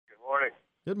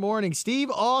Good morning. Steve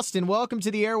Austin, welcome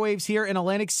to the airwaves here in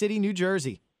Atlantic City, New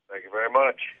Jersey. Thank you very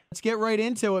much. Let's get right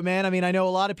into it, man. I mean, I know a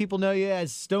lot of people know you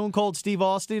as Stone Cold Steve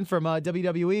Austin from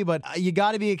WWE, but you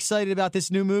got to be excited about this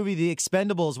new movie, The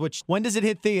Expendables, which, when does it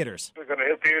hit theaters? It's going to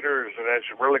hit theaters, and it's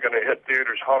really going to hit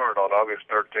theaters hard on August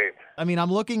 13th. I mean,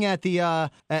 I'm looking at the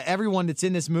everyone that's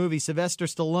in this movie: Sylvester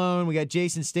Stallone, we got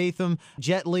Jason Statham,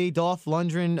 Jet Li, Dolph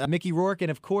Lundgren, Mickey Rourke, and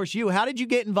of course you. How did you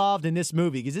get involved in this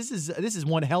movie? Because this is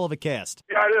one hell of a cast.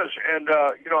 Yeah, it is. And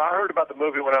I heard about the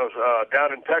movie when I was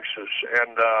down in Texas,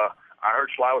 and I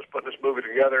heard Sly was putting this movie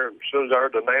together. As soon as I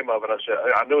heard the name of it, I said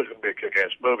I knew it was going to be a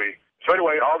kick-ass movie. So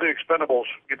anyway, all the Expendables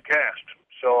get cast.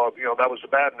 So that was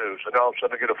the bad news. And all of a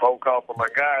sudden, I get a phone call from my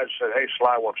guys said, "Hey,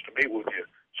 Sly wants to meet with you."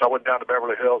 So I went down to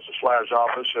Beverly Hills to Sly's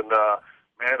office, and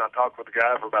man, I talked with the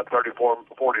guy for about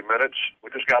 40 minutes.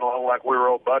 We just got along like we were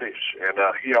old buddies, and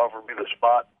he offered me the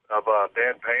spot of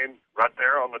Dan Payne right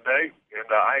there on the day, and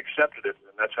I accepted it,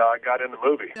 and that's how I got in the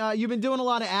movie. You've been doing a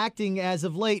lot of acting as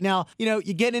of late. Now,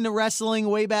 you get into wrestling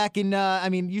way back in,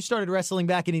 you started wrestling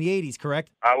back in the 80s, correct?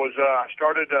 I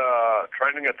started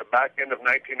training at the back end of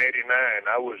 1989.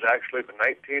 I was actually the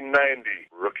 1990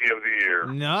 Rookie of the Year.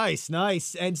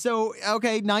 Nice. And so,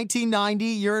 okay, 1990,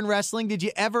 you're in wrestling. Did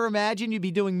you ever imagine you'd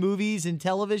be doing movies and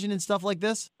television and stuff like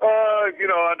this?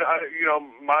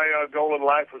 My goal in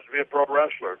life was to be a pro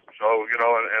wrestler. So,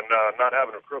 and not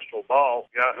having a crystal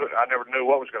ball, I never knew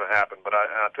what was going to happen. But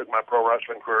I took my pro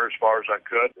wrestling career as far as I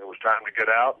could. It was time to get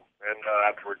out. And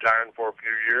after retiring for a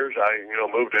few years, I,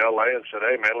 moved to L.A. and said,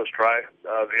 "Hey, man, let's try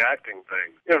the acting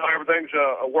thing." Everything's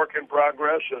a work in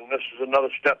progress, and this is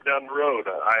another step down the road.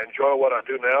 I enjoy what I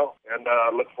do now, and I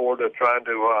look forward to trying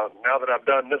to, now that I've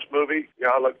done this movie,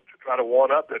 I look to try to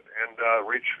one-up it and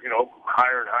reach,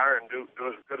 higher and higher and do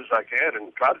as good as I can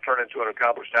and try to turn into an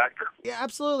accomplished actor. Yeah,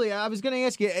 absolutely. I was going to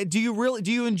ask you, do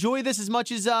you enjoy this as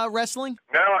much as wrestling?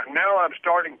 Now I'm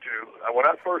starting to. When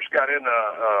I first got into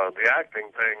the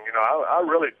acting thing, I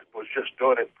really was just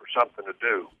doing it for something to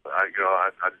do.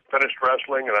 I finished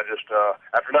wrestling, and I just,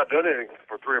 after not doing anything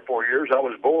for 3 or 4 years, I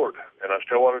was bored, and I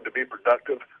still wanted to be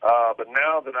productive. But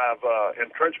now that I've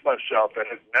entrenched myself in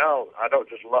it, now I don't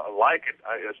just like it.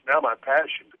 It's now my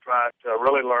passion to try to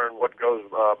really learn what goes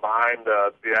behind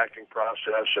the acting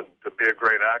process and to be a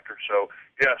great actor. So,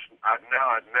 yes,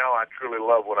 now I truly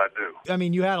love what I do. I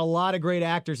mean, you had a lot of great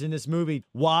actors in this movie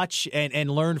watch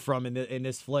and learn from in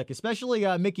this flick, especially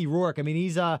Mickey Rourke. I mean,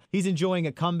 he's enjoying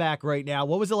a comeback right now.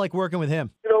 What was it like working with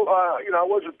him? I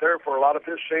wasn't there for a lot of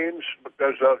his scenes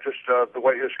because of just the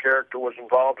way his character was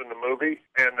involved in the movie.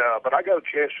 And but I got a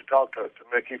chance to talk to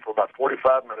Mickey for about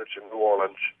 45 minutes in New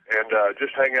Orleans and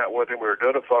just hang out with him. We were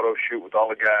doing a photo shoot with all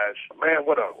the guys. Man,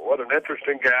 what an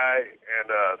interesting guy,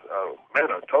 and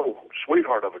a total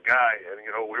sweetheart of a guy. And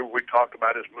we talked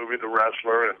about his movie, The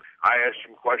Wrestler, and I asked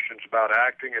him questions about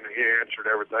acting, and he answered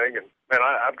everything. And man,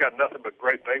 I've got nothing but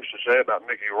great things to say about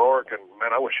Mickey Rourke, and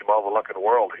man, I wish him all the luck in the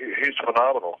world. He's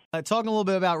phenomenal. Talking a little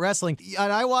bit about wrestling,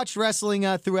 and I watched wrestling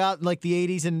throughout like the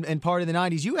 80s and part of the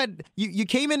 90s. You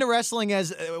came into wrestling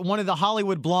as one of the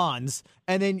Hollywood blondes,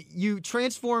 and then you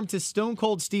transformed to Stone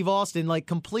Cold Steve Austin, like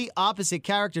complete opposite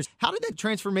characters. How did that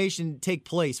transformation take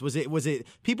place? Was it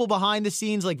people behind the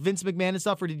scenes like Vince McMahon and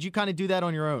stuff, or did you kind of do that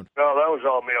on your own? No, that was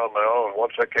all me on my own.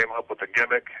 Once I came up with the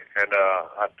gimmick, and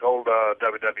I told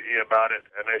WWE about it,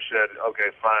 and they said,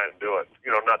 "Okay, fine, do it."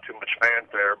 Not too much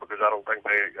fanfare because I don't think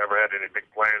they ever had any big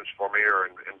plans for me or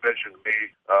envisioned me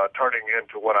turning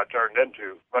into what I turned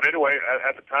into. But anyway,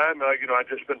 at the time, I'd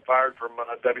just been fired from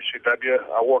WCW.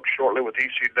 I worked shortly with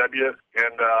ECW,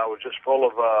 and I was just full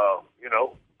of,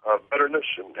 bitterness,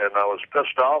 and I was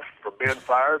pissed off for being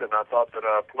fired, and I thought that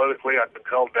politically I'd been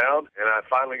held down, and I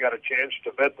finally got a chance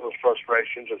to vent those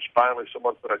frustrations, and finally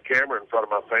someone put a camera in front of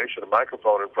my face and a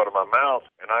microphone in front of my mouth,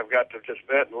 and I've got to just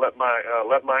vent and let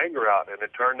my anger out, and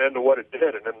it turned into what it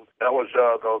did, and then that was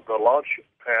the launch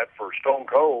pad for Stone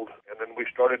Cold, and then we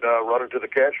started running to the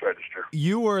cash register.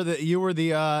 You were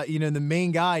the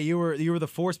main guy. You were the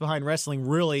force behind wrestling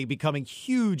really becoming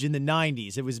huge in the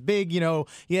 90s. It was big, you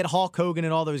had Hulk Hogan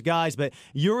and all those guys, but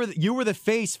you were the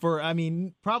face for,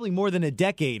 probably more than a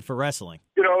decade for wrestling.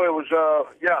 It was,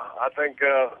 I think,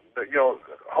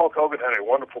 Hulk Hogan had a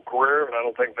wonderful career, and I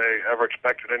don't think they ever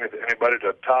expected anybody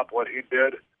to top what he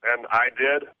did, and I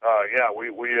did.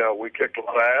 We kicked a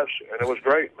lot of ass, and it was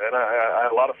great, man. I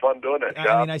had a lot of fun doing that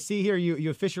job. I see here you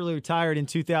officially retired in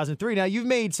 2003. Now, you've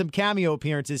made some cameo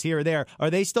appearances here or there. Are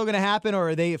they still going to happen, or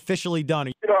are they officially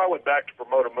done? I went back to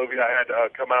promote a movie I had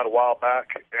come out a while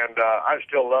back, and I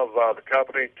still love the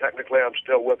company. Technically, I'm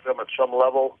still with them at some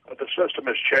level, but the system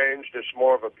has changed. It's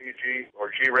more of a PG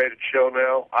or G-rated show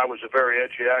now. I was a very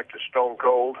edgy actor, Stone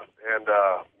Cold, and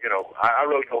I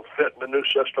really don't fit in the new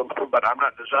system, but I'm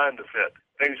not designed to fit.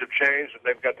 Things have changed, and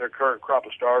they've got their current crop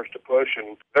of stars to push,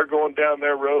 and they're going down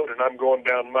their road, and I'm going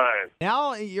down mine.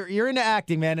 Now you're into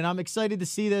acting, man, and I'm excited to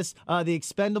see this. The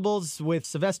Expendables with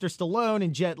Sylvester Stallone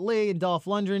and Jet Li and Dolph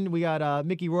Lundgren. We got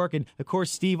Mickey Rourke and, of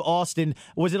course, Steve Austin.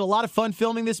 Was it a lot of fun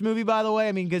filming this movie, by the way?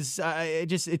 I mean, because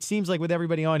it seems like with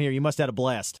everybody on here, you must have had a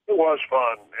blast. It was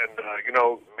fun, and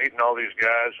meeting all these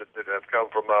guys that have come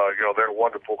from their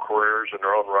wonderful careers in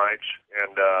their own rights,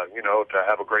 and to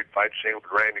have a great fight scene with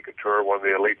Randy Couture, one of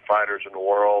the elite fighters in the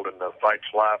world, and the fights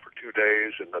live for 2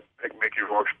 days, and the Mickey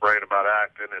Rourke's brain about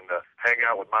acting, and hang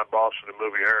out with my boss in the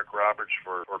movie, Eric Roberts,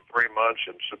 for 3 months,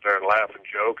 and sit there and laugh and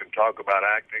joke and talk about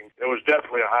acting. It was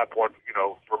definitely a high point,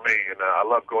 for me, and I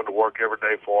love going to work every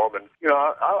day for him. And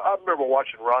I remember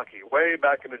watching Rocky way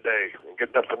back in the day, and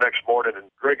getting up the next morning and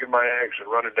drinking my eggs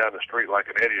and running down the street like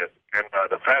an idiot. And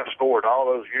to fast forward all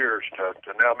those years to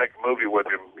now make a movie with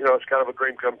him, it's kind of a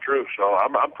dream come true. So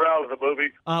I'm proud of the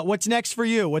movie. What's next for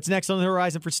you? What's next on the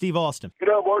horizon for Steve Austin?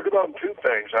 I'm working on 2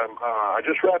 things. I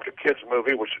just wrapped a kids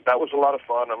movie, which that was a lot of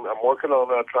fun. I'm working on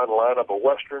trying to line up a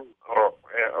western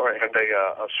and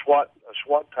a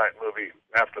SWAT type movie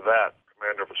after that.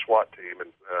 Commander of a SWAT team,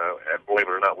 and believe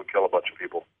it or not, we kill a bunch of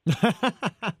people.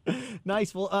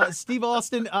 Nice. Well, Steve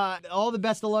Austin, all the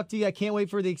best of luck to you. I can't wait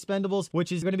for The Expendables,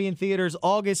 which is going to be in theaters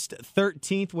August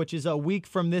 13th, which is a week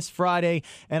from this Friday.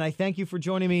 And I thank you for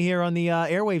joining me here on the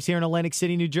airwaves here in Atlantic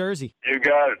City, New Jersey. You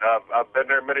got it. I've been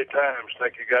there many times.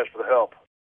 Thank you guys for the help.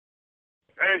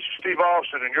 Hey, it's Steve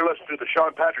Austin, and you're listening to the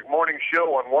Sean Patrick Morning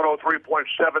Show on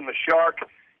 103.7 The Shark,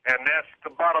 and that's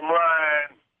the bottom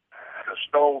line.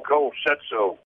 Stone Cold said so.